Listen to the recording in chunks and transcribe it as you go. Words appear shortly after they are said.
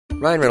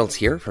Ryan Reynolds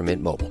here from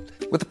Mint Mobile.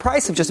 With the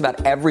price of just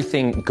about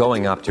everything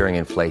going up during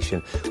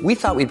inflation, we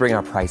thought we'd bring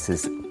our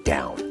prices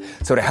down.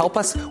 So to help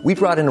us, we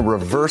brought in a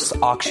reverse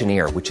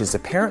auctioneer, which is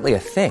apparently a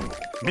thing.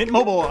 Mint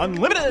Mobile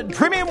Unlimited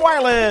Premium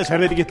Wireless. How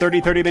to get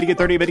 30, 30, bit to get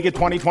 30, bit to get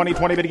 20, 20,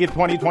 20, bit to get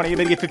 20, 20,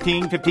 bit to get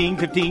 15, 15,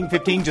 15,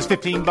 15, just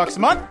 $15 a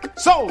month?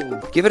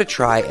 Sold! Give it a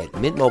try at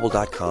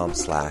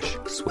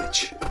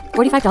mintmobile.com/switch.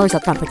 $45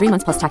 up front for 3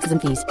 months plus taxes and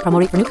fees. Promo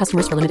rate for new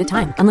customers for limited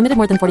time. Unlimited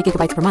more than 40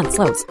 gigabytes per month.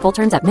 Slows full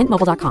terms at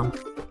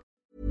mintmobile.com.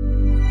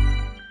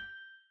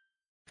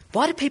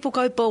 Why do people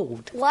go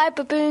bald? Why are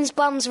baboons'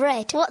 bums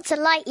red? What's a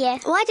light year?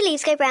 Why do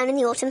leaves go brown in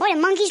the autumn? Why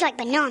do monkeys like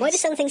bananas? Why do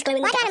some things glow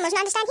in the Why do dark? animals not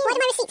understand you? Why do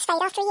my receipts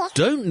fade after a year?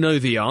 Don't know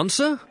the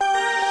answer?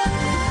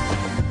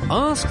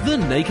 Ask the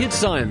Naked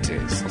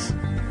Scientists.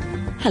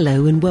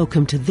 Hello and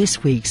welcome to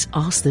this week's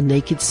Ask the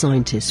Naked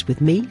Scientists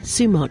with me,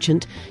 Sue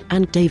Marchant,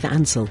 and Dave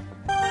Ansell.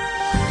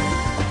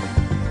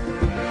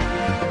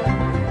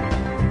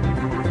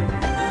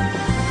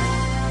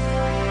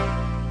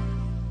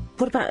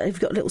 What about, have you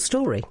got a little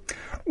story?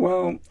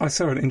 Well, I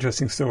saw an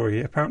interesting story.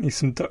 Apparently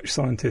some Dutch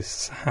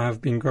scientists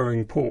have been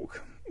growing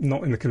pork,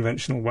 not in the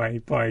conventional way,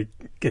 by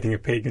getting a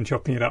pig and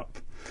chopping it up.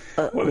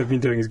 What they've been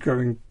doing is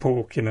growing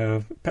pork in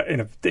a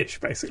dish,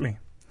 basically.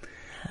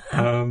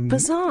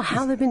 Bizarre.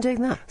 How they've been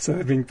doing that? So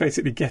they've been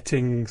basically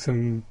getting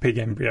some pig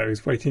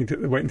embryos, waiting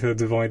until they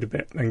divide a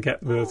bit and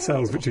get the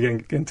cells, which are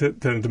going to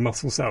turn into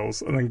muscle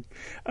cells, and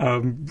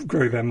then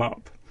grow them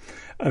up.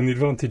 And the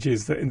advantage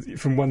is that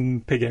from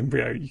one pig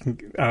embryo, you can,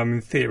 in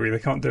theory, they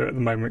can't do it at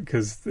the moment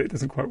because it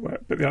doesn't quite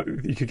work. But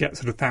you could get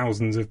sort of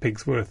thousands of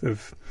pigs' worth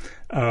of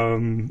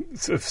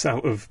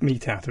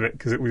meat out of it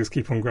because it will just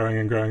keep on growing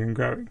and growing and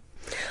growing.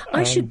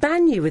 I should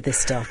ban you with this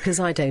stuff because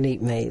I don't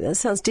eat meat. That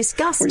sounds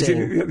disgusting. Well,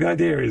 you see, the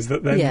idea is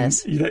that then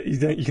yes. you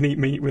can eat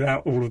meat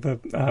without all of the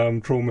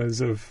traumas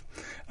of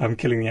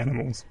killing the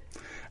animals.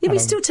 You'll be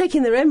still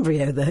taking their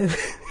embryo, though.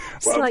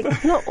 It's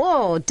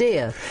oh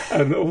dear.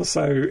 And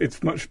also,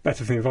 it's much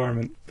better for the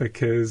environment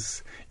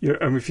because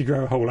if you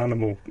grow a whole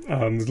animal,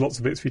 there's lots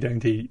of bits we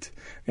don't eat.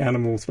 The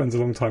animal spends a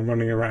long time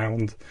running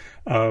around,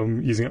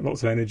 using up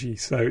lots of energy.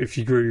 So if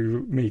you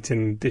grew meat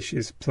in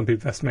dishes, some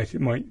people estimate it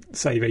might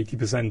save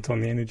 80%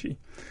 on the energy.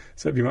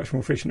 So it'd be much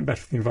more efficient and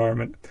better for the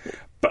environment.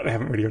 But they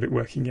haven't really got it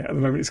working yet. At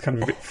the moment, it's kind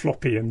of a bit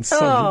floppy and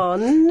soggy. Oh,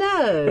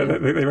 no.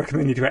 They reckon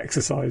they need to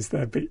exercise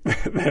their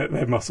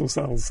muscle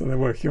cells, so they're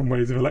working on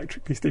ways of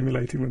electrically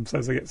stimulating them so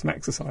as they get some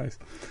exercise.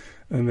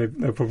 And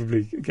they'll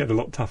probably get a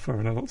lot tougher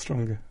and a lot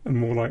stronger and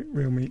more like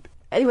real meat.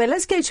 Anyway,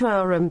 let's go to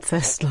our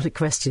first lot of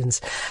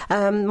questions.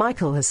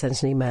 Michael has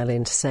sent an email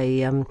in to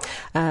say,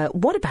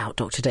 what about,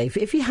 Dr. Dave,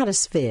 if you had a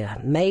sphere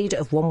made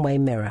of one-way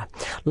mirror,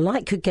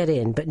 light could get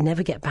in but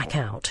never get back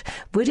out,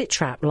 would it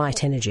trap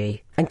light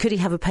energy? And could he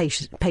have a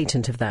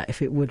patent of that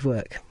if it would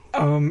work?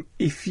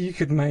 If you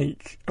could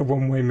make a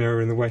one-way mirror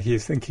in the way he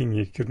is thinking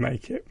you could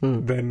make it,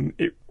 then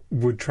it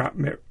would trap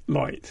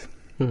light.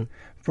 The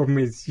problem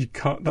is you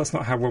can't. That's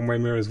not how one-way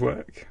mirrors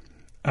work.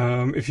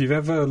 If you've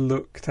ever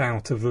looked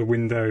out of the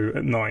window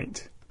at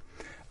night,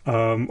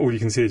 all you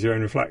can see is your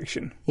own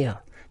reflection. Yeah.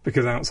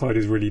 Because outside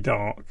is really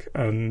dark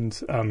and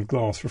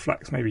glass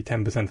reflects maybe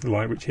 10% of the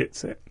light which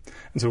hits it.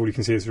 And so all you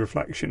can see is the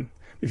reflection.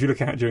 If you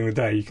look out during the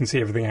day, you can see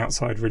everything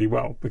outside really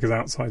well because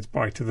outside's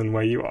brighter than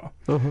where you are.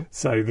 Mm-hmm.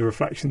 So the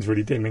reflection's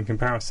really dim in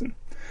comparison.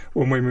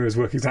 One-way mirrors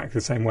work exactly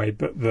the same way,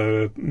 but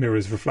the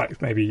mirrors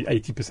reflect maybe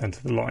 80%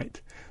 of the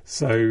light.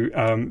 So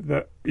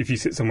that if you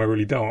sit somewhere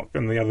really dark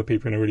and the other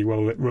people in a really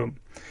well-lit room,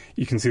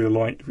 you can see the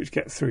light which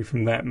gets through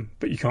from them,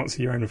 but you can't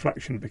see your own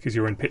reflection because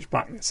you're in pitch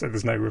blackness, so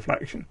there's no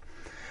reflection.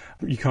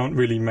 You can't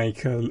really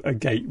make a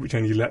gate which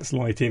only lets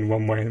light in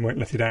one way and won't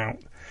let it out.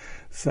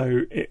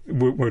 So it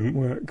wouldn't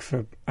work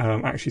for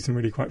actually some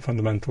really quite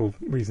fundamental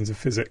reasons of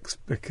physics,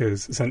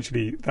 because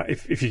essentially that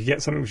if you could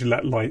get something which would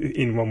let light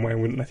in one way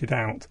and wouldn't let it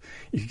out,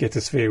 you could get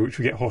a sphere which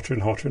would get hotter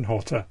and hotter and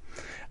hotter,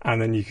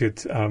 and then you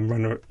could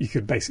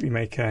basically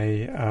make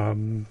a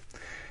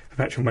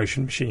perpetual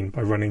motion machine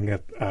by running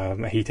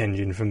a heat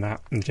engine from that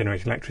and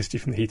generating electricity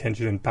from the heat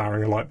engine and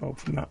powering a light bulb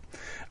from that.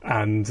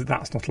 And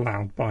that's not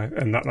allowed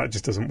and that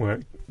just doesn't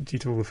work due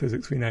to all the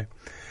physics we know.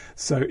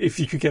 So if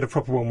you could get a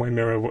proper one-way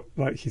mirror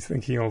like he's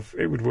thinking of,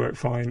 it would work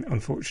fine.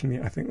 Unfortunately,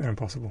 I think they're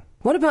impossible.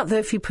 What about, though,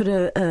 if you put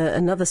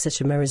another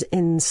set of mirrors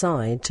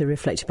inside to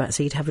reflect it back,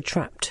 so you'd have a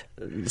trapped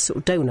sort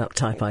of donut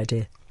type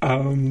idea?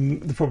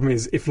 The problem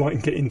is if light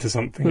can get into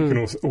something, you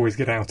can always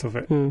get out of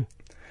it.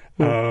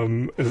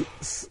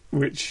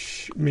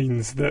 Which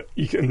means that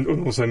you can,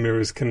 and also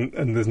mirrors can,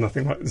 and there's no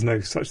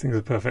such thing as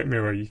a perfect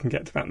mirror. You can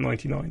get to about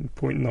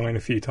 99.9 a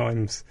few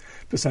times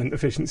 %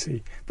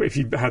 efficiency. But if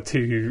you had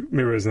two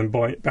mirrors and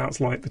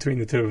bounce light between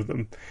the two of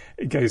them,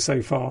 it goes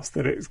so fast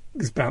that it's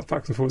bounced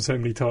back and forth so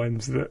many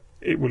times that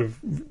it would have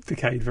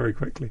decayed very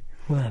quickly.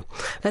 Well,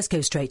 let's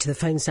go straight to the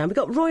phones now. We've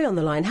got Roy on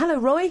the line. Hello,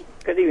 Roy.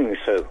 Good evening,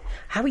 Sue.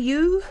 How are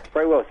you?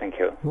 Very well, thank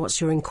you.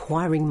 What's your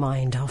inquiring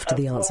mind after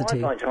the answer to?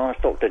 I'd like to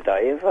ask Dr.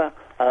 Dave.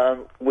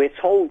 We're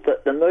told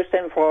that the most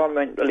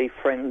environmentally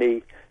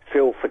friendly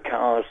fuel for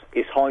cars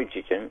is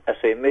hydrogen, as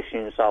the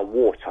emissions are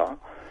water.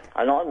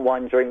 and I'm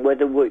wondering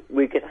whether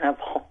we could have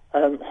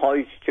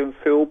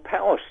hydrogen-fueled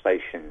power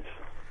stations.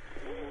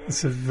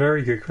 It's a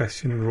very good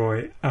question,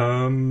 Roy.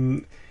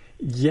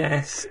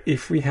 Yes,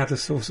 if we had a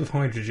source of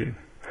hydrogen.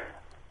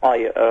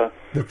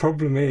 The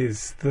problem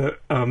is that,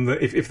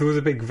 if there was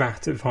a big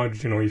vat of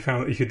hydrogen, or you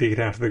found that you could dig it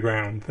out of the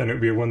ground, then it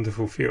would be a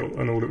wonderful fuel,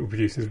 and all it would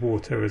produce is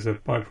water as a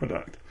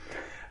byproduct,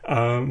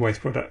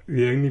 waste product.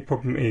 The only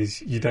problem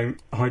is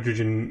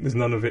hydrogen, there's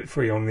none of it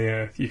free on the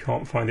Earth. You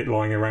can't find it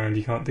lying around,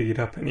 you can't dig it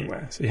up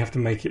anywhere, so you have to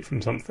make it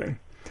from something.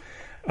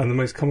 And the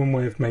most common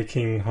way of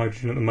making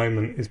hydrogen at the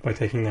moment is by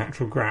taking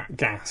natural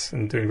gas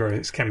and doing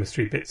various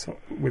chemistry bits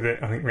with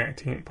it, I think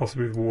reacting it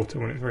possibly with water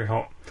when it's very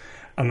hot.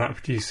 And that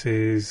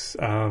produces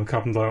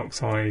carbon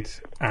dioxide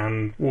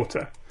and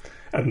water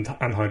and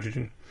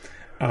hydrogen.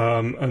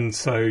 And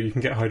so you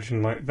can get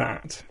hydrogen like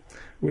that,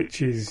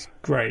 which is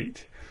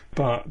great,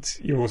 but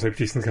you're also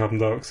producing the carbon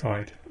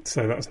dioxide,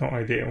 so that's not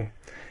ideal.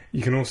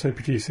 You can also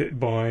produce it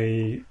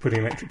by putting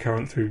electric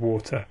current through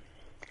water.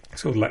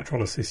 It's called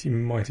electrolysis. You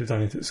might have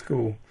done it at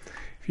school.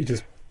 If you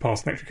just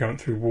pass electric current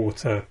through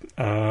water,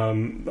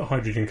 the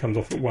hydrogen comes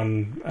off at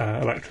one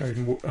electrode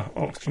and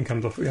oxygen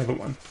comes off at the other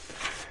one.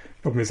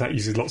 Problem is that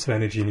uses lots of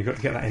energy, and you've got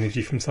to get that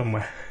energy from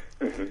somewhere.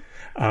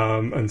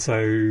 And so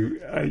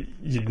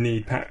you'd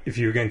need, if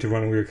you were going to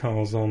run all your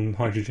cars on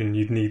hydrogen,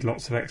 you'd need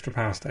lots of extra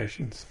power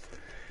stations,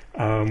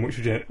 which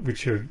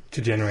are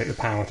to generate the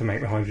power to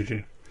make the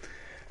hydrogen.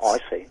 I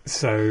see.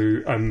 So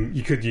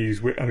you could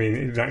use, it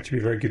would actually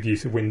be a very good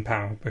use of wind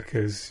power,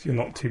 because you're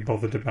not too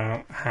bothered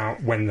about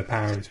when the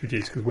power is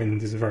produced, because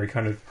wind is a very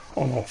kind of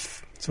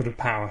on-off sort of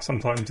power.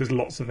 Sometimes there's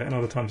lots of it, and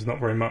other times not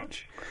very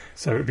much.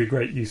 So it would be a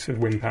great use of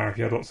wind power if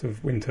you had lots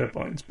of wind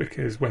turbines,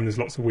 because when there's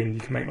lots of wind, you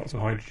can make lots of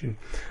hydrogen,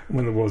 and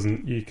when there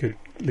wasn't, you could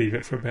leave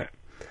it for a bit.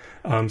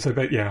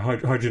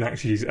 Hydrogen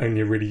actually is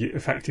only a really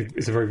effective,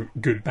 it's a very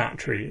good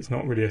battery. It's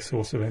not really a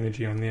source of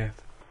energy on the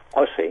Earth.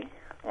 I see.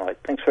 All right,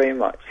 thanks very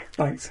much.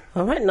 Thanks.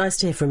 All right, nice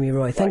to hear from you,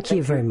 Roy. Thank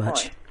you very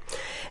much. Bye.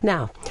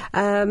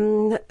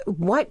 Now,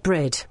 white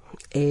bread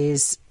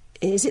is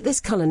it this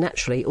colour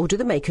naturally, or do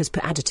the makers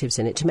put additives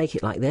in it to make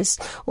it like this?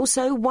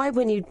 Also, why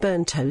when you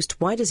burn toast,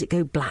 why does it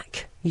go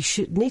black? You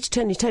should need to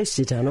turn your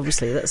toaster down,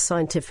 obviously, that's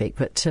scientific,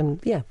 but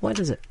why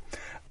does it?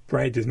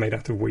 Bread is made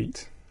out of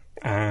wheat,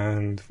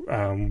 and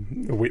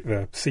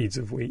the seeds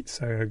of wheat,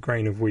 so a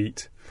grain of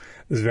wheat.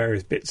 There's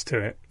various bits to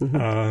it.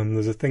 Mm-hmm.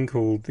 There's a thing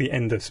called the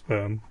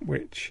endosperm,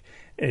 which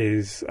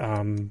is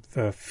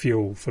the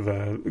fuel for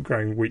the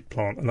growing wheat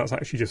plant, and that's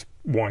actually just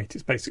white.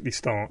 It's basically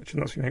starch,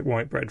 and that's what you make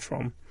white bread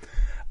from.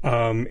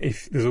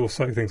 If there's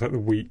also things like the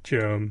wheat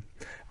germ,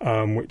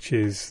 which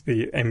is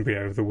the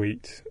embryo of the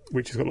wheat,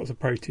 which has got lots of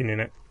protein in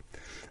it,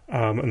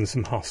 and there's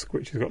some husk,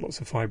 which has got lots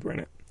of fibre in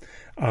it.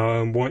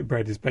 White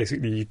bread is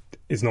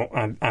not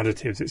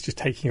additives. It's just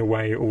taking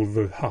away all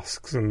the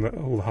husks and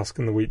all the husk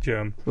and the wheat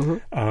germ.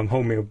 Mm-hmm.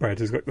 Wholemeal bread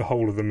has got the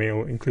whole of the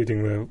meal,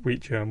 including the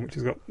wheat germ, which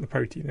has got the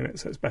protein in it,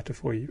 so it's better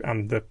for you,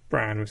 and the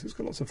bran, which has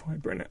got lots of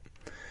fibre in it.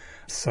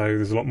 So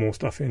there's a lot more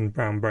stuff in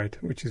brown bread,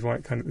 which is why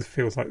it kind of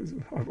feels like,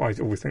 I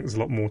always think there's a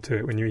lot more to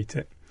it when you eat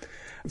it.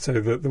 So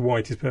the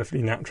white is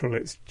perfectly natural.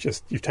 It's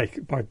just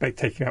by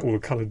taking out all the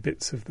coloured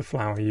bits of the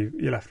flour,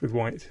 you're left with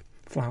white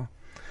flour.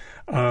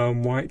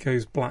 Why it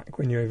goes black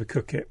when you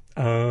overcook it.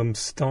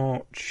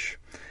 Starch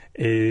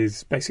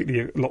is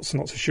basically lots and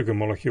lots of sugar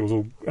molecules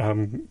all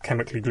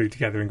chemically glued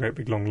together in great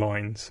big long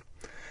lines.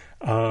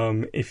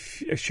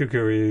 If a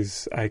sugar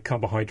is a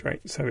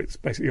carbohydrate, so it's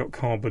basically got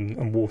carbon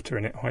and water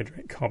in it,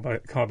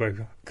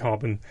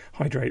 carbon,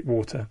 hydrate,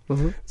 water.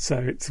 Mm-hmm. So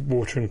it's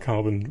water and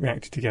carbon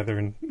reacted together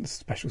in a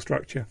special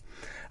structure.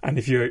 And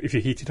if you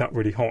heat it up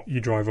really hot, you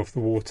drive off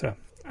the water,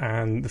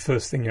 and the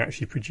first thing you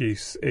actually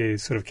produce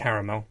is sort of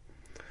caramel,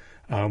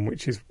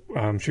 which is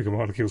sugar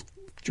molecules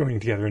joining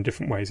together in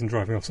different ways and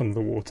driving off some of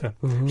the water,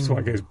 which is why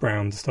it goes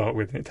brown to start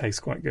with, and it tastes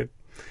quite good.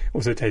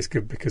 Also, it tastes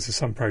good because there's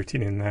some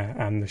protein in there,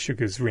 and the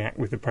sugars react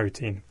with the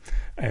protein.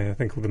 A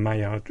thing called the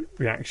Maillard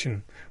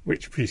reaction,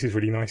 which produces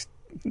really nice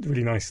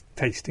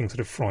tasting sort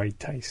of fried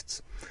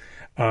tastes.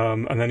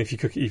 And then if you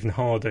cook it even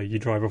harder, you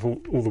drive off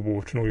all the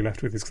water, and all you're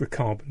left with is the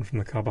carbon from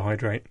the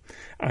carbohydrate.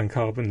 And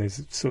carbon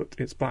is soot;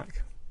 it's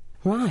black.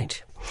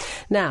 Right.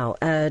 Now,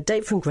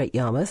 Dave from Great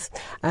Yarmouth,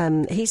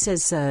 he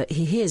says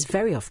he hears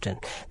very often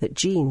that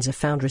genes are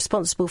found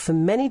responsible for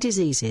many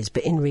diseases,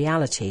 but in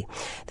reality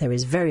there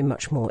is very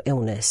much more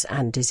illness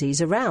and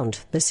disease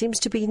around. There seems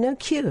to be no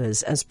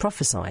cures as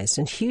prophesied,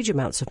 and huge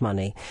amounts of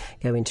money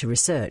go into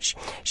research.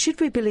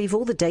 Should we believe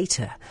all the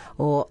data,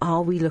 or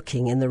are we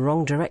looking in the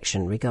wrong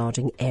direction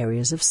regarding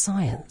areas of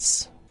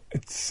science?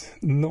 It's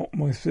not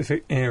my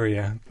specific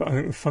area, but I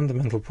think the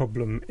fundamental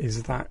problem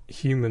is that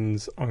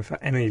humans, for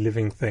any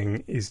living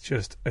thing, is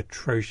just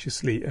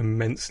atrociously,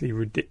 immensely,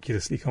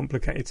 ridiculously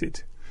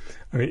complicated.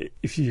 I mean,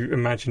 if you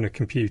imagine a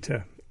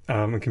computer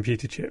and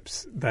computer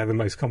chips, they're the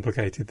most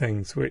complicated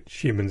things which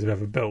humans have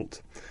ever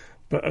built.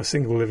 But a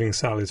single living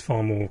cell is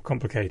far more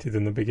complicated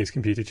than the biggest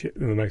computer chip,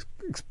 than the most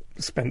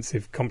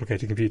expensive,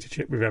 complicated computer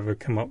chip we've ever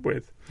come up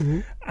with.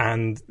 Mm-hmm.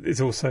 And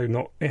it's also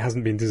not. It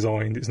hasn't been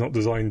designed. It's not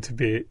designed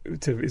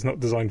it's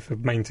not designed for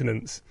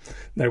maintenance.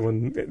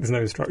 There's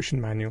no instruction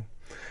manual,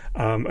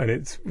 and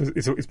it's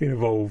been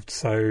evolved.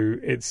 So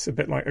it's a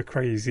bit like a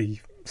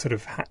crazy sort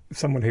of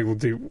someone who will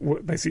do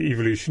basically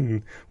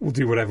evolution will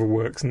do whatever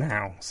works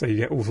now. So you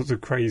get all sorts of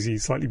crazy,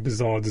 slightly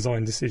bizarre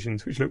design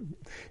decisions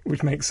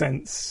which make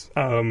sense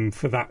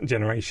for that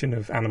generation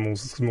of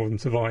animals because more of them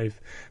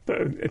survive.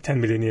 But at 10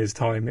 million years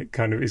time, it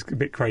kind of is a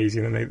bit crazy,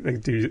 and then they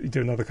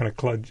do another kind of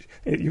kludge.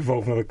 You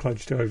evolve another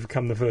kludge to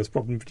overcome the first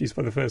problem produced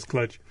by the first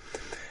kludge.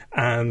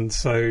 And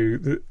so,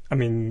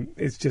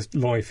 it's just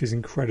life is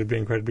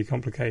incredibly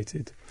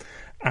complicated,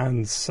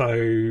 and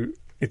so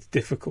it's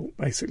difficult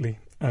basically.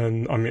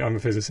 And I'm a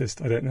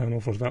physicist. I don't know an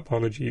awful lot about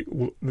biology.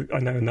 I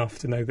know enough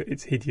to know that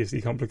it's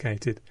hideously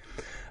complicated.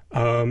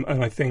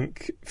 And I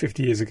think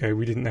 50 years ago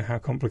we didn't know how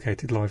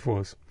complicated life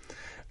was.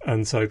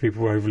 And so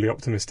people were overly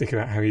optimistic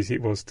about how easy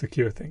it was to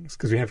cure things,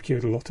 because we have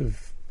cured a lot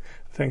of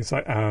things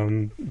like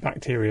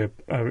bacteria.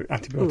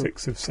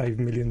 Antibiotics have saved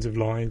millions of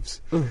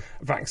lives.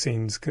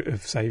 Vaccines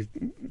have saved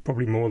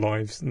probably more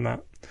lives than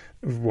that.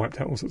 Have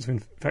wiped out all sorts of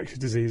infectious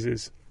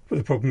diseases. But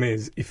the problem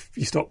is, if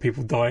you stop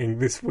people dying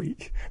this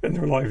week, then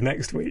they're alive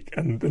next week,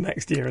 and the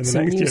next year, and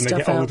the next year, and they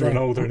get older and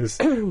older. And as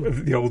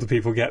the older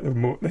people get,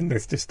 then they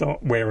just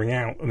start wearing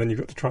out. And then you've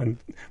got to try and,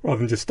 rather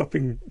than just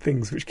stopping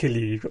things which kill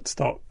you, you've got to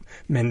start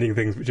mending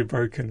things which are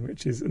broken,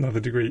 which is another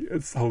degree.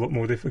 It's a whole lot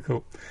more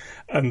difficult.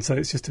 And so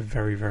it's just a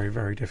very, very,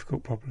 very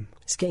difficult problem.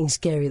 It's getting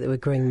scary that we're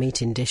growing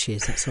meat in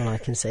dishes. That's all I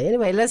can say.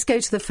 Anyway, let's go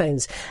to the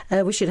phones.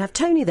 We should have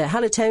Tony there.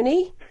 Hello,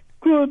 Tony.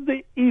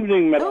 Good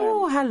evening, madam.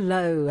 Oh,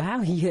 hello. How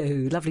are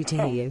you? Lovely to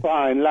hear you.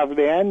 Fine,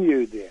 lovely, and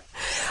you, dear.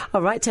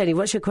 All right, Tony,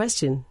 what's your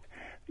question?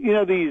 You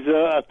know, these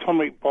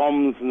atomic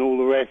bombs and all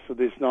the rest of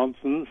this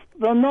nonsense,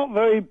 they're not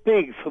very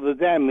big for the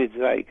damage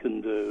they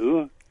can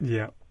do.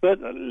 Yeah. But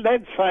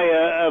let's say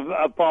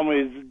a bomb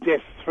is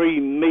just 3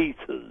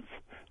 meters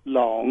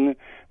long.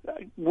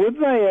 Would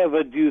they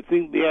ever, do you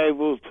think, be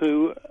able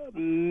to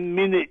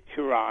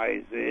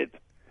miniaturize it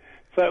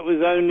so it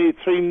was only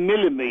 3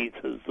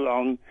 millimeters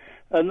long?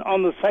 And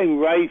on the same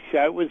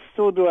ratio, it would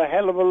still do a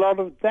hell of a lot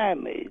of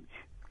damage.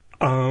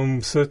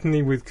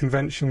 Certainly with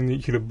conventional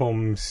nuclear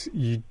bombs,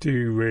 you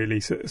do really,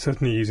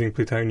 certainly using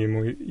plutonium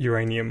or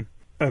uranium.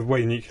 The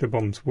way nuclear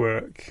bombs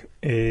work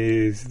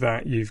is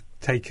that you've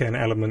taken an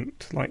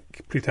element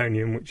like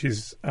plutonium, which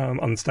is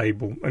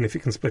unstable, and if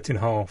it can split in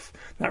half,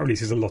 that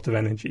releases a lot of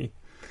energy.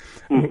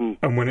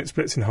 Mm-hmm. And when it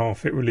splits in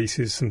half, it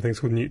releases some things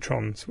called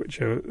neutrons, which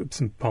are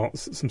some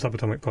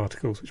subatomic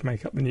particles which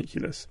make up the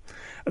nucleus.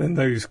 And then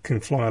those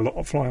can fly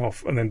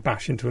off and then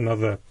bash into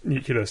another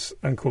nucleus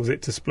and cause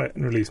it to split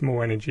and release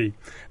more energy.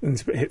 And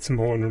then it hits some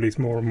more and release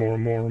more and more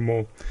and more and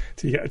more.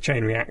 So you get a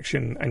chain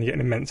reaction and you get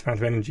an immense amount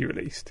of energy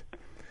released.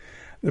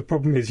 The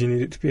problem is you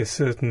need it to be a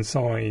certain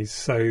size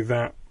so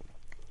that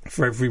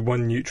for every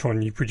 1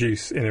 neutron you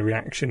produce in a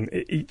reaction,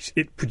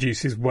 it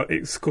produces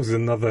it causes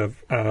another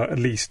at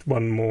least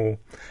 1 more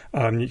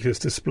nucleus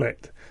to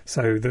split.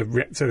 So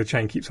the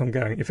chain keeps on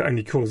going. If it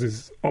only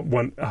causes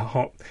on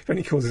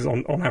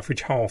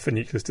average half a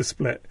nucleus to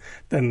split,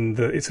 then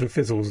it sort of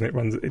fizzles and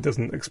it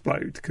doesn't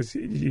explode, because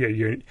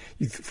you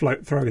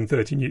throw in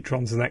 30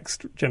 neutrons. The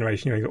next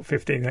generation you only got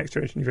 15. The next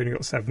generation you've only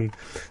got 7,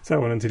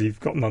 so on until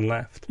you've got none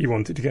left. You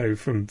want it to go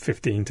from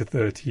 15 to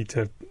 30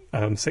 to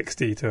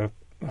 60 to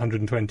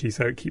 120,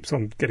 so it keeps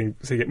on getting,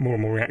 so you get more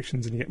and more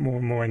reactions and you get more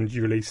and more energy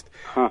released,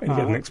 and you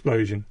get an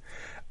explosion.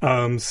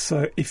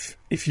 So if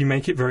you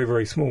make it very,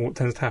 very small, what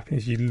tends to happen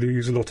is you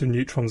lose a lot of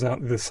neutrons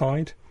out the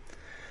side.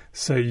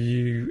 So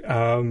there's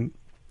a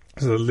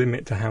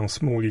limit to how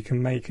small you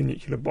can make a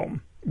nuclear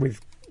bomb with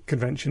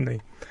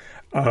conventionally,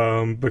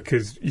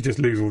 because you just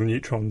lose all the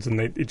neutrons and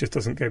it just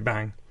doesn't go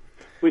bang.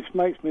 Which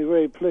makes me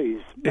very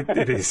pleased.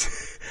 It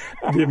is.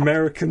 The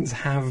Americans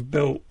have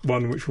built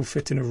one which will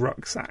fit in a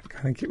rucksack.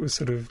 I think it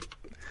was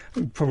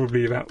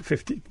probably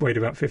weighed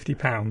about 50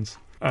 pounds.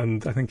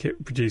 And I think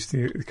it produced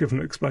the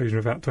equivalent explosion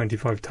of about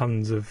 25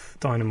 tons of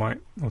dynamite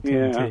or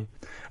TNT. Yeah.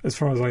 As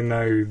far as I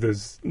know,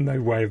 there's no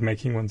way of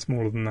making one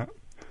smaller than that.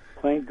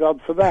 Thank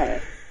God for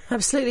that.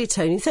 Absolutely,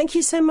 Tony. Thank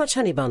you so much,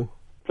 Honeybun.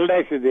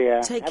 Pleasure,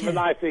 dear. Take care. Have a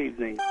nice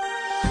evening.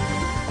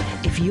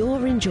 If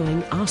you're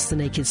enjoying Ask the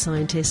Naked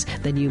Scientist,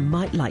 then you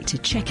might like to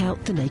check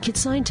out The Naked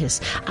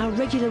Scientist, our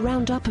regular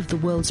roundup of the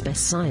world's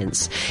best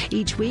science.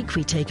 Each week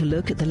we take a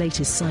look at the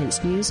latest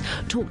science news,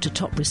 talk to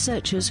top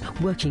researchers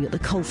working at the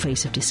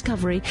coalface of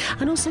discovery,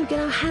 and also get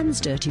our hands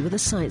dirty with a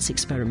science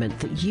experiment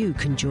that you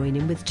can join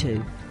in with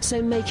too.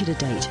 So make it a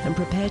date and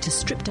prepare to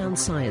strip down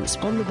science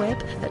on the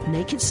web at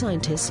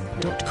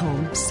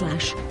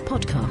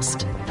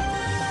nakedscientist.com/podcast.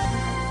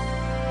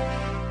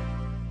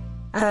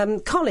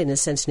 Colin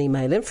has sent an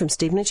email in from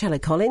Stevenage. Hello,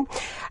 Colin.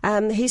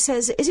 He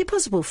says, is it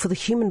possible for the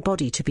human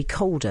body to be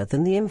colder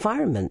than the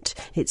environment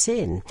it's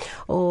in?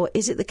 Or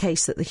is it the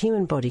case that the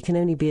human body can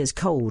only be as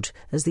cold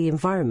as the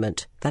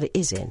environment that it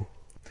is in?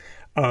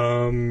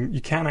 You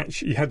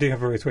do have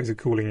various ways of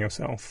cooling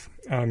yourself.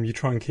 You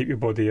try and keep your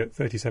body at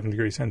 37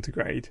 degrees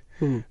centigrade.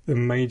 The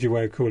major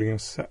way of cooling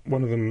yourself,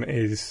 one of them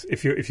is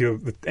if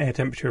the air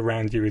temperature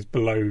around you is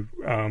below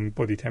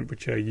body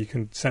temperature, you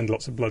can send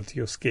lots of blood to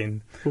your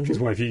skin, which is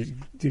why if you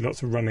do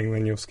lots of running,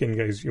 then your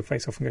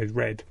face often goes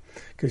red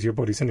because your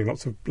body's sending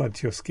lots of blood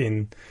to your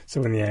skin.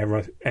 So when the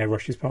air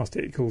rushes past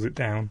it, it cools it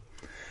down.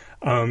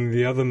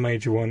 The other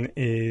major one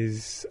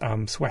is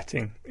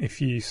sweating.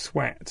 If you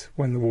sweat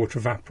when the water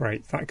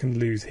evaporates, that can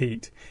lose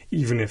heat,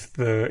 even if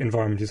the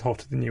environment is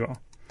hotter than you are,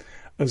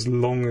 as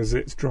long as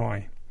it's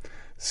dry.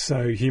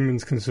 So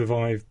humans can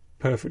survive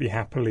perfectly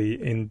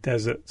happily in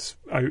deserts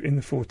in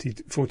the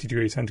 40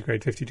 degrees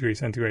centigrade, 50 degrees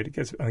centigrade.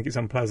 I think it's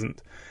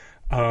unpleasant.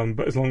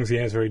 But as long as the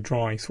air is very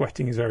dry,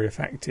 sweating is very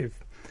effective.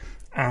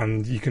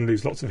 And you can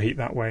lose lots of heat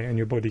that way, and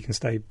your body can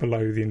stay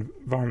below the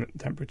environment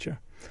temperature.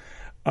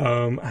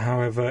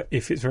 However,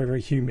 if it's very, very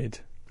humid,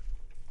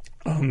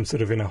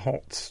 sort of in a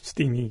hot,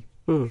 steamy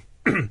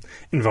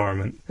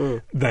environment,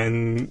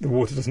 then the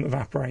water doesn't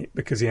evaporate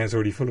because the air's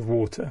already full of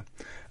water,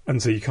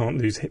 and so you can't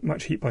lose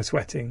much heat by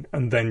sweating.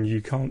 And then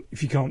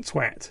if you can't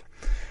sweat,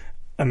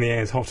 and the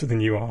air's hotter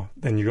than you are,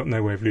 then you've got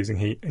no way of losing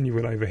heat, and you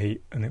will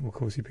overheat, and it will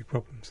cause you big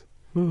problems.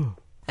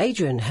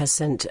 Adrian has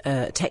sent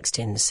a text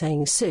in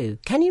saying, Sue,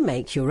 can you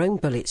make your own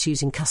bullets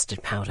using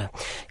custard powder?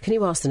 Can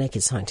you ask the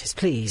Naked Scientist,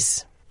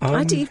 please?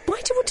 Why do you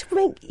want to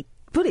make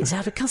bullets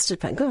out of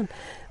custard powder? Go on.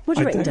 What do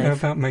you reckon, Dave? I don't know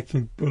about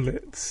making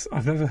bullets.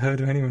 I've never heard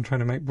of anyone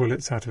trying to make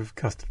bullets out of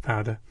custard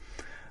powder.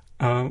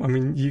 I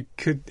mean, you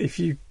could, if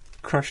you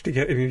crush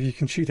together, if you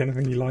can shoot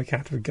anything you like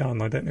out of a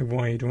gun. I don't know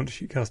why you'd want to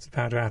shoot custard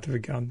powder out of a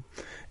gun.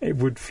 It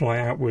would fly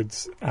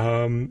outwards.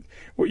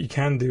 What you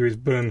can do is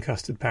burn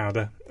custard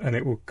powder, and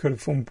it will kind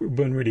of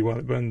burn really well.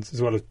 It burns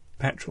as well as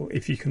petrol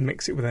if you can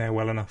mix it with air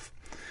well enough.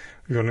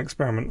 We've got an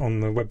experiment on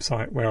the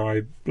website where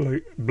I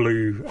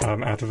blew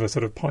out of a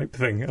sort of pipe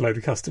thing a load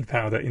of custard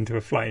powder into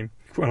a flame.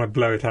 When I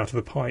blow it out of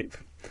the pipe,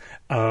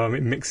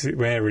 it mixes it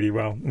with air really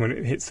well. When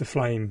it hits the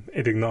flame,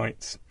 it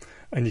ignites,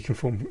 and you can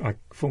form a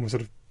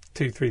sort of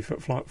 2-3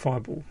 foot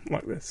fireball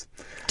like this.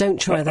 Don't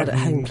try that at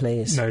home,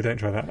 please. No, don't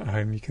try that at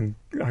home.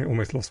 I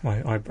almost lost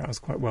my eyebrows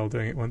quite well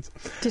doing it once.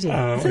 Did you?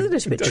 I thought it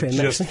was a bit trim,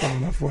 just far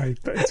enough away,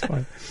 but it's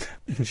fine.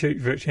 You can shoot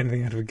virtually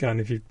anything out of a gun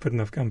if you put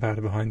enough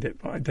gunpowder behind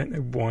it, but I don't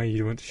know why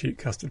you want to shoot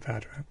custard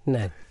powder out.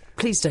 No.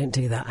 Please don't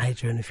do that,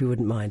 Adrian, if you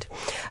wouldn't mind.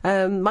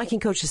 Mike in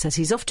Colchester says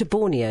he's off to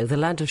Borneo, the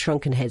land of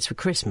shrunken heads, for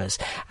Christmas,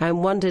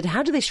 and wondered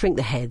how do they shrink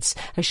the heads,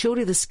 as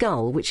surely the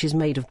skull, which is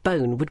made of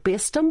bone, would be a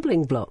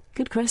stumbling block.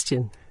 Good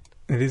question.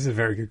 It is a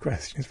very good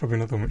question. It's probably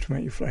another one which will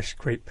make your flesh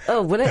creep.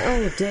 Oh, will it?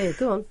 Oh, dear.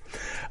 Go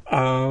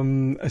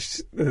on.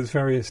 There's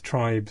various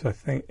tribes, I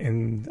think,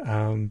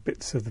 in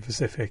bits of the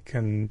Pacific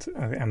and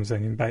the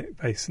Amazonian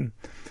basin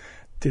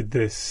did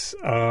this.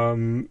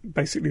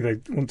 Basically, they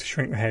want to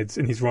shrink the heads,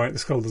 and he's right, the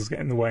skull does get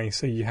in the way,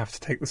 so you have to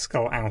take the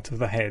skull out of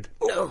the head.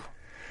 No.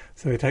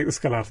 So they take the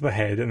skull out of the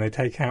head, and they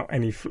take out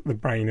the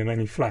brain and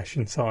any flesh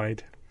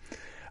inside.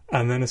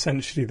 And then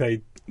essentially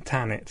they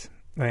tan it.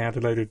 They add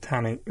a load of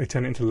tanning, they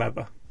turn it into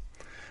leather.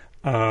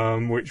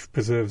 Which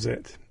preserves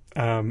it,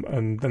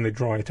 and then they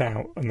dry it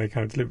out, and they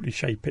kind of deliberately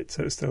shape it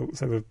so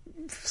the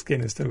skin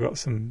has still got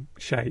some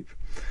shape.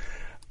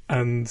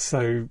 And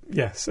so,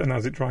 yes, and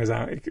as it dries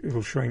out, it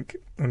will shrink.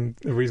 And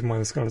the reason why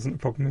the skull isn't a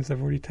problem is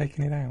they've already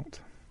taken it out.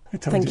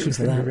 Thank you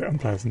for that. A bit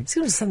unpleasant. Let's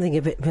go to something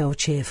a bit more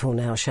cheerful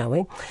now, shall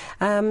we?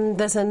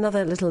 There's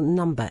another little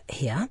number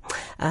here,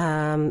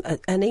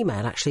 an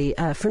email actually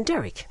from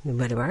Derek in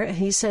Wellingborough.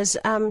 He says,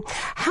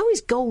 how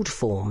is gold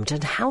formed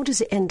and how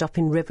does it end up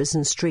in rivers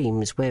and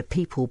streams where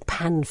people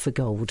pan for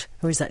gold?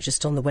 Or is that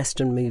just on the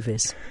Western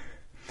movies?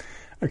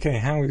 Okay,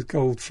 how is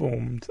gold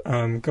formed?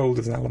 Gold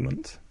is an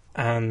element,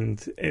 and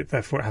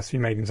therefore it has to be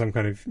made in some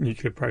kind of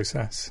nuclear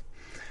process.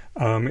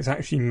 It's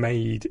actually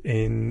made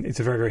it's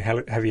a very, very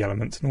heavy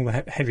element, and all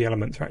the heavy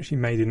elements are actually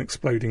made in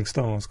exploding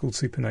stars called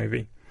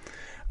supernovae.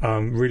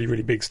 Really,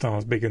 really big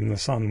stars, bigger than the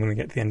sun. When they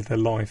get to the end of their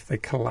life, their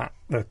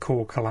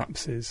core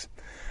collapses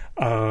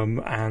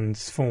and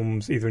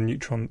forms either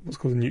what's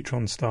called a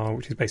neutron star,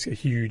 which is basically a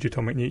huge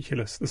atomic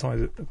nucleus the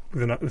size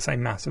with the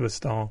same mass of a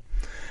star.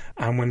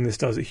 And when this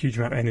does, a huge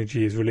amount of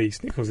energy is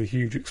released, and it causes a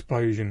huge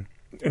explosion.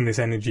 And this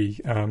energy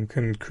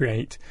can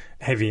create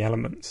heavy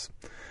elements.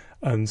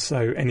 And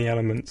so any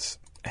elements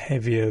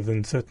heavier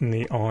than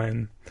certainly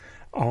iron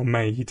are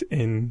made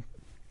in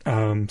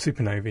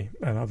supernovae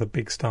and other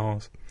big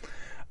stars.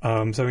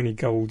 So any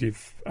gold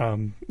you've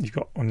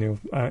got on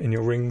in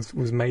your rings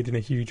was made in a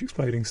huge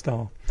exploding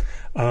star,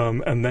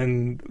 and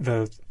then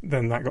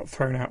that got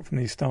thrown out from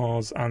these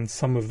stars, and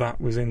some of that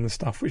was in the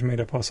stuff which made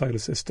up our solar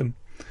system.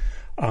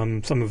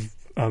 Some of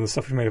the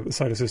stuff which made up the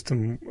solar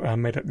system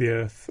made up the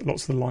Earth.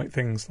 Lots of the light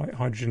things like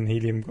hydrogen and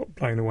helium got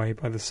blown away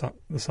by the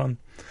sun.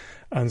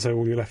 And so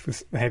all you're left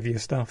with the heavier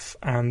stuff,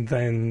 and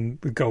then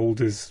the gold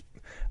is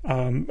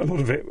a lot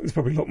of it is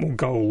probably a lot more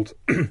gold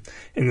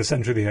in the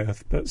centre of the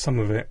Earth, but some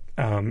of it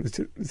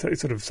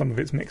some of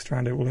it's mixed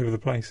around all over the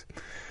place,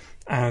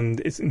 and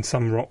it's in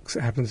some rocks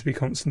it happens to be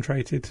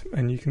concentrated,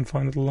 and you can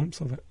find little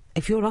lumps of it.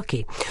 if you're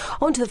lucky.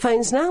 On to the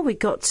phones now. We've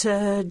got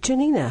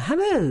Janina.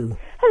 Hello.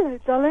 Hello,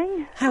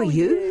 darling. How are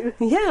you?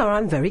 Yeah,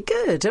 I'm very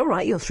good. All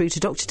right, you're through to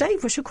Dr.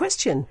 Dave. What's your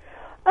question?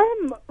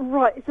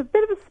 Right, it's a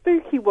bit of a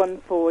spooky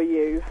one for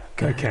you.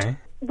 Okay.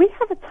 We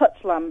have a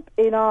touch lamp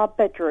in our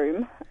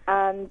bedroom,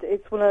 and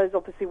it's one of those,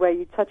 obviously, where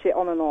you touch it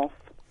on and off.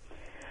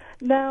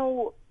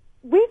 Now,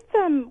 we've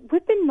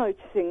been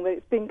noticing that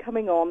it's been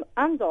coming on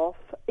and off,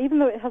 even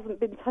though it hasn't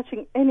been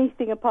touching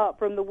anything apart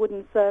from the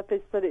wooden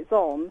surface that it's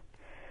on,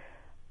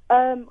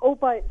 all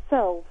by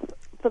itself.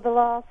 For the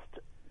last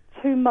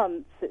 2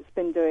 months, it's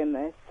been doing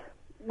this.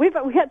 We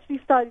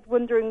actually started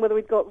wondering whether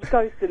we'd got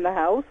ghosts in the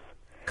house.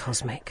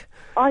 Cosmic.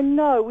 I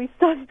know, we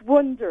started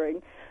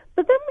wondering.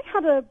 But then we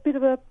had a bit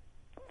of a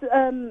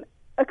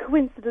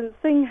coincidence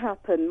thing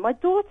happen. My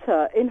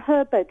daughter, in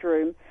her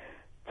bedroom,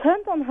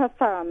 turned on her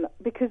fan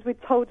because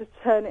we'd told her to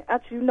turn it...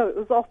 Actually, no, it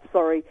was off,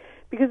 sorry.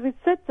 Because we'd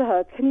said to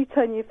her, can you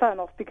turn your fan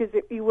off? Because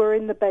you were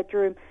in the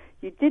bedroom,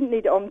 you didn't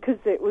need it on because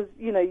it was,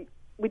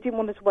 we didn't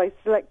want her to waste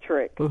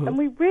electric. Mm-hmm. And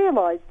we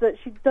realised that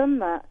she'd done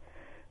that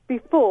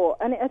before,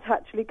 and it had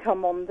actually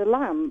come on the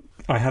lamp.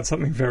 I had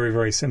something very,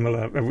 very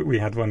similar. We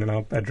had one in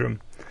our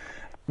bedroom.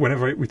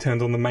 Whenever we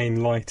turned on the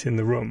main light in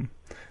the room,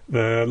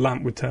 the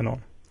lamp would turn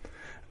on.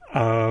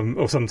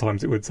 Or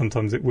sometimes it would,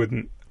 sometimes it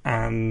wouldn't.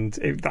 And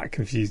that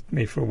confused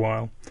me for a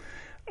while.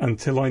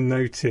 Until I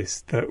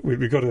noticed that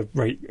we got a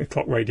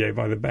clock radio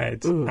by the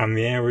bed, and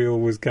the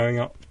aerial was going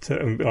up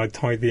to... I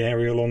tied the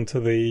aerial onto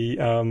the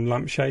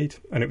lampshade,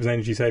 and it was an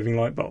energy-saving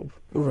light bulb.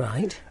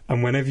 Right.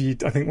 And I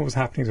think what was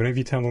happening is whenever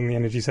you turned on the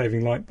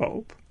energy-saving light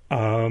bulb,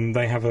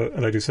 they have a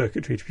load of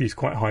circuitry to produce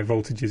quite high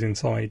voltages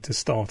inside to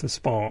start a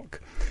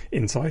spark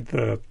inside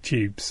the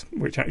tubes,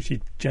 which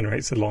actually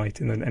generates the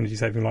light in an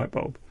energy-saving light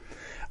bulb.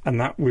 And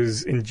that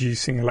was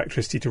inducing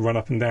electricity to run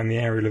up and down the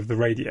aerial of the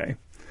radio.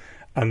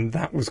 And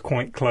that was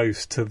quite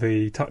close to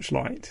the touch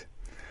light.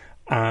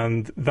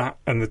 And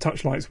the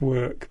touch lights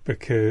work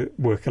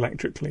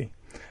electrically.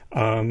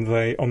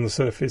 They on the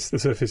surface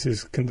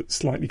is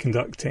slightly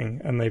conducting,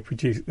 and they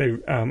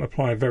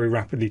apply a very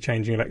rapidly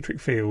changing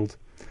electric field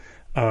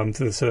to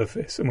the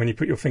surface. And when you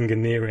put your finger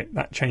near it,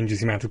 that changes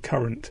the amount of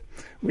current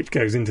which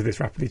goes into this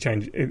rapidly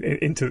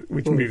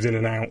which moves in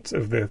and out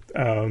of the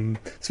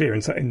sphere.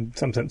 And so in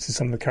some senses,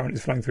 some of the current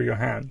is flowing through your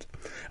hand,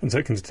 and so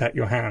it can detect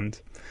your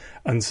hand.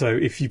 And so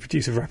if you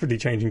produce a rapidly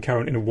changing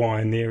current in a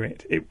wire near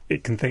it,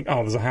 it can think,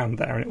 there's a hand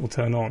there, and it will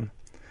turn on.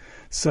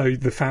 So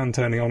the fan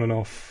turning on and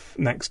off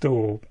next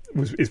door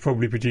is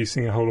probably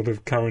producing a whole lot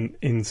of current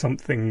in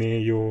something near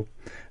your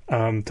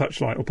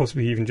touch light, or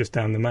possibly even just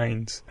down the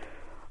mains.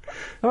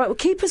 All right, well,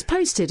 keep us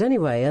posted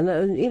anyway,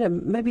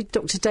 and maybe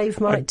Dr.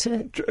 Dave might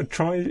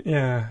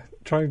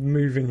try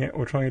moving it,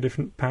 or try a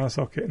different power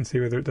socket and see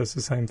whether it does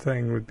the same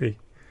thing. Would be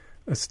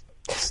a start.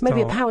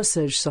 Maybe a power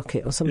surge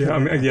socket or something.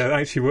 Yeah,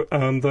 actually,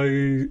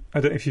 though I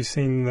don't know if you've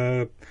seen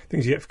the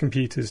things you get for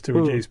computers to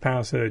reduce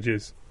power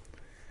surges.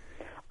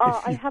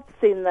 I have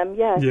seen them,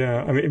 yes.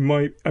 Yeah,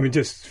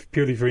 just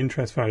purely for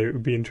interest value, it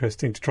would be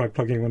interesting to try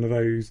plugging one of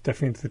those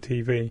definitely into the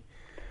TV,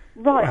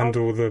 right?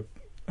 Or the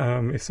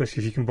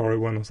especially if you can borrow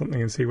one or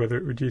something, and see whether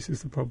it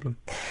reduces the problem.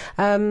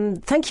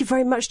 Thank you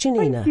very much,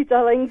 Janina. Thank you,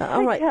 darling.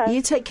 All right, care.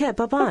 You take care.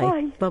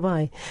 Bye-bye.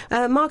 Bye-bye.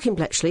 Mark in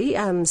Bletchley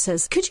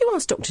says, could you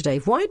ask Dr.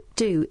 Dave, why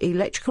do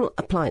electrical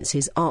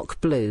appliances arc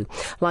blue?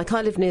 Like,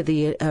 I live near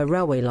the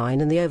railway line,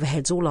 and the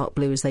overheads all arc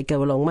blue as they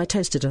go along. My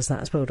toaster does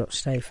that as well,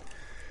 Dr. Dave.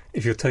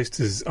 If your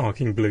toaster's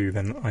arcing blue,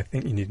 then I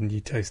think you need a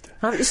new toaster.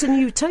 It's a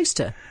new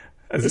toaster.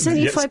 It's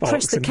only if I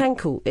press the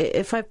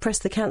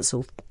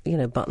cancel,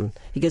 button.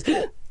 He goes...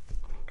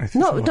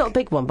 Not a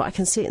big one, but I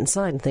can see it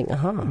inside and think,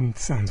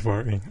 Sounds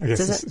worrying. I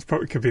guess it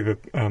probably could be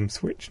the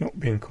switch not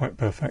being quite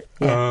perfect.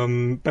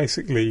 Yeah.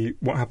 Basically,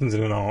 what happens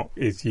in an arc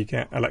is you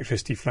get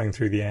electricity flowing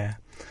through the air.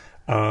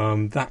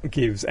 That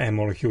gives air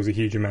molecules a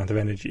huge amount of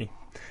energy,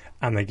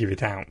 and they give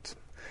it out.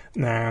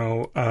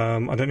 Now,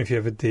 I don't know if you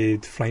ever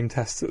did flame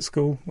tests at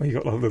school, where you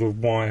got a little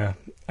wire,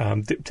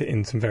 dipped it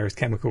in some various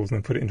chemicals, and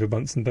then put it into a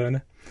Bunsen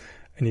burner.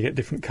 And you get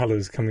different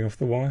colours coming off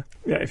the wire.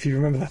 Yeah, if you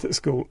remember that at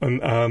school.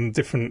 And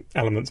different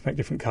elements make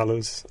different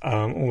colours.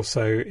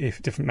 Also,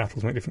 if different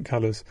metals make different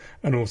colours.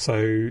 And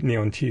also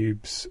neon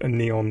tubes. And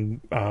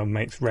neon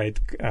makes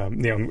red.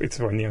 Neon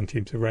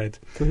tubes are red.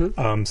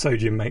 Mm-hmm.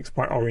 Sodium makes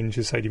bright orange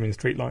as sodium in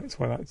streetlights,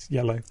 why that's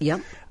yellow.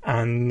 Yep.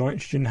 And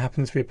nitrogen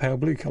happens to be a pale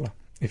blue colour.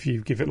 If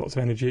you give it lots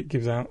of energy, it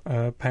gives out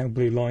pale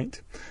blue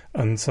light.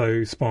 And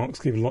so sparks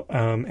give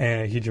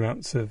air huge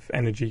amounts of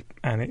energy,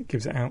 and it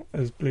gives it out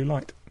as blue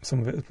light. Some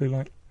of it is blue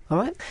light. All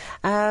right.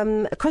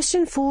 A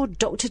question for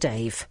Dr.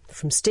 Dave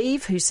from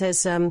Steve, who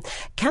says,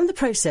 can the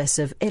process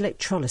of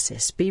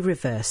electrolysis be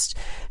reversed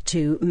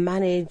to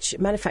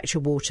manufacture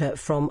water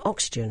from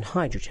oxygen,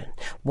 hydrogen?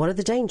 What are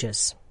the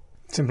dangers?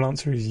 Simple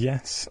answer is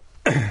yes.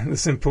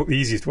 The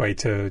easiest way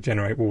to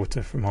generate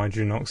water from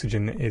hydrogen and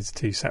oxygen is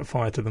to set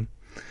fire to them.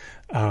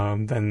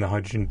 Then the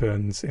hydrogen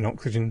burns in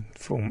oxygen,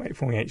 forming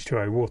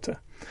H2O water.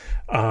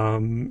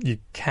 You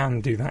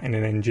can do that in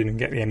an engine and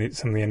get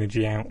some of the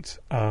energy out.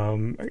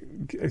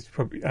 It's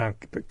probably,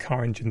 but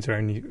car engines are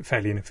only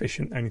fairly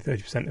inefficient, only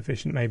 30%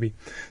 efficient maybe,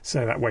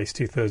 so that wastes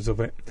 2/3 of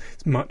it.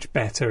 It's much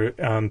better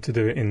to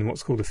do it in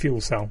what's called a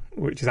fuel cell,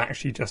 which is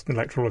actually just an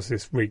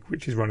electrolysis rig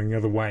which is running the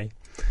other way,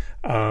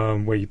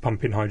 where you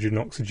pump in hydrogen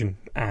and oxygen,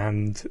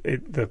 and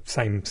the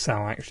same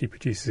cell actually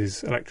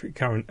produces electric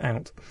current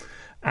out.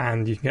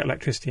 And you can get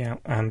electricity out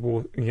and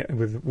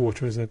with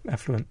water as an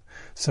effluent.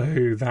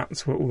 So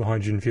that's what all the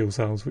hydrogen fuel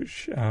cells,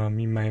 which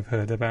you may have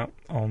heard about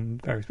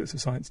on various bits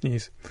of science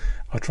news,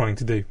 are trying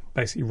to do.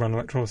 Basically run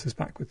electrolysis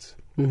backwards.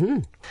 Mm-hmm.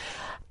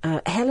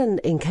 Helen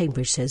in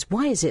Cambridge says,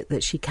 why is it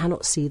that she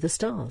cannot see the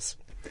stars?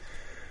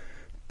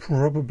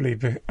 Probably,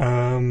 I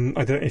don't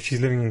know if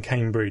she's living in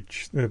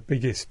Cambridge. The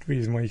biggest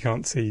reason why you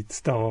can't see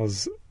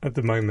stars at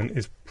the moment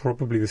is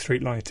probably the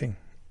street lighting.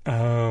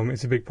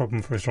 It's a big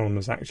problem for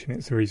astronomers, actually.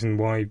 It's the reason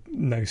why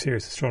no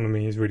serious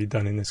astronomy is really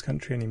done in this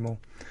country anymore.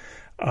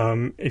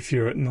 If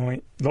you're at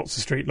night, lots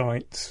of street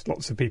lights,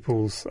 lots of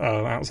people's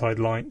outside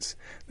lights,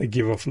 they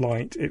give off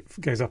light, it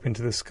goes up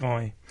into the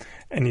sky.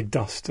 Any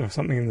dust or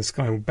something in the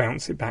sky will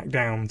bounce it back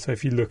down. So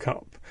if you look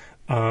up,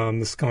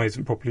 the sky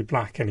isn't properly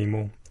black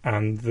anymore,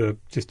 and the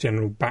just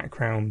general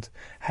background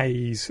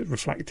haze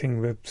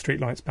reflecting the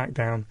streetlights back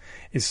down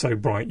is so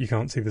bright you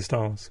can't see the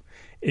stars.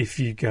 If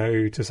you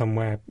go to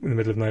somewhere in the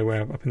middle of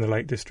nowhere, up in the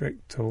Lake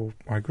District, or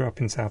I grew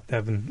up in South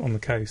Devon on the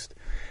coast,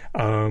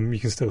 you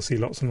can still see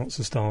lots and lots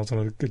of stars on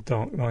a good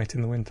dark night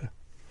in the winter.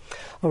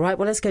 All right,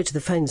 well, let's go to the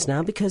phones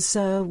now, because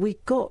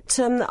we've got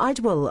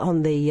Idwell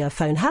on the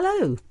phone.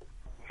 Hello.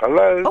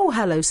 Hello. Oh,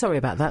 hello. Sorry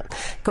about that.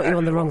 Got you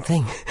on the wrong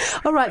thing.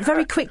 All right,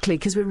 very quickly,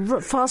 because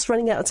we're fast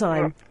running out of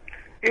time.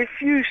 If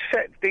you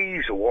set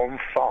diesel on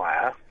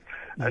fire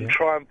and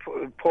try and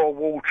pour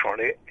water on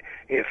it,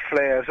 it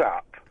flares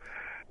up.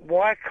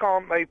 Why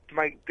can't they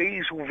make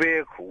diesel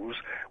vehicles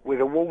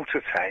with a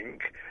water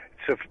tank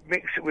to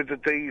mix it with the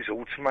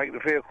diesel to make the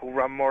vehicle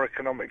run more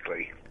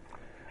economically?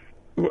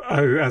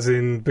 Oh, as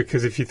in,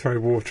 because if you throw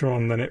water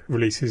on, then it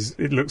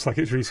looks like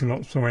it's releasing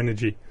lots more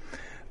energy.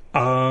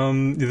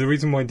 The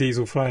reason why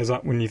diesel flares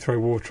up when you throw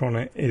water on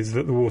it is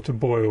that the water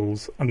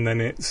boils and then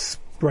it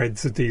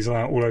spreads the diesel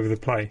out all over the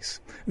place.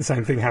 The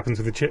same thing happens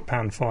with the chip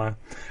pan fire,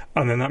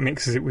 and then that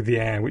mixes it with the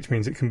air, which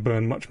means it can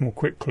burn much more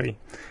quickly.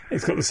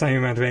 It's got the same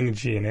amount of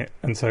energy in it,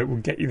 and so it will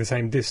get you the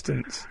same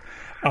distance.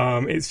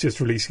 It's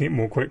just releasing it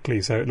more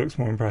quickly, so it looks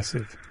more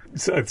impressive.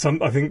 So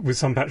I think with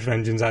some petrol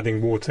engines,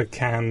 adding water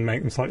can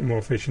make them slightly more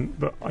efficient,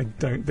 but I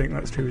don't think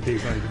that's true with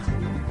diesel engines.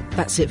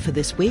 That's it for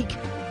this week.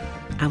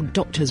 Our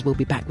doctors will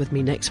be back with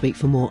me next week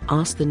for more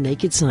Ask the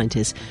Naked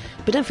Scientist.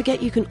 But don't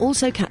forget, you can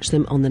also catch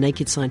them on the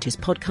Naked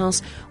Scientist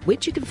podcast,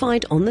 which you can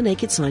find on the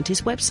Naked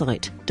Scientist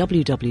website,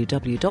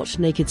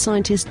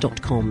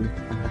 www.nakedscientist.com.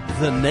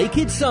 The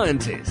Naked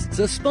Scientists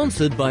are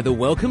sponsored by the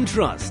Wellcome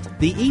Trust,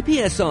 the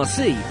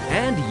EPSRC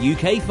and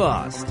UK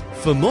Fast.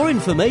 For more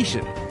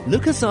information,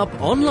 look us up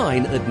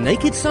online at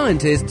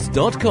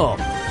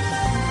nakedscientists.com.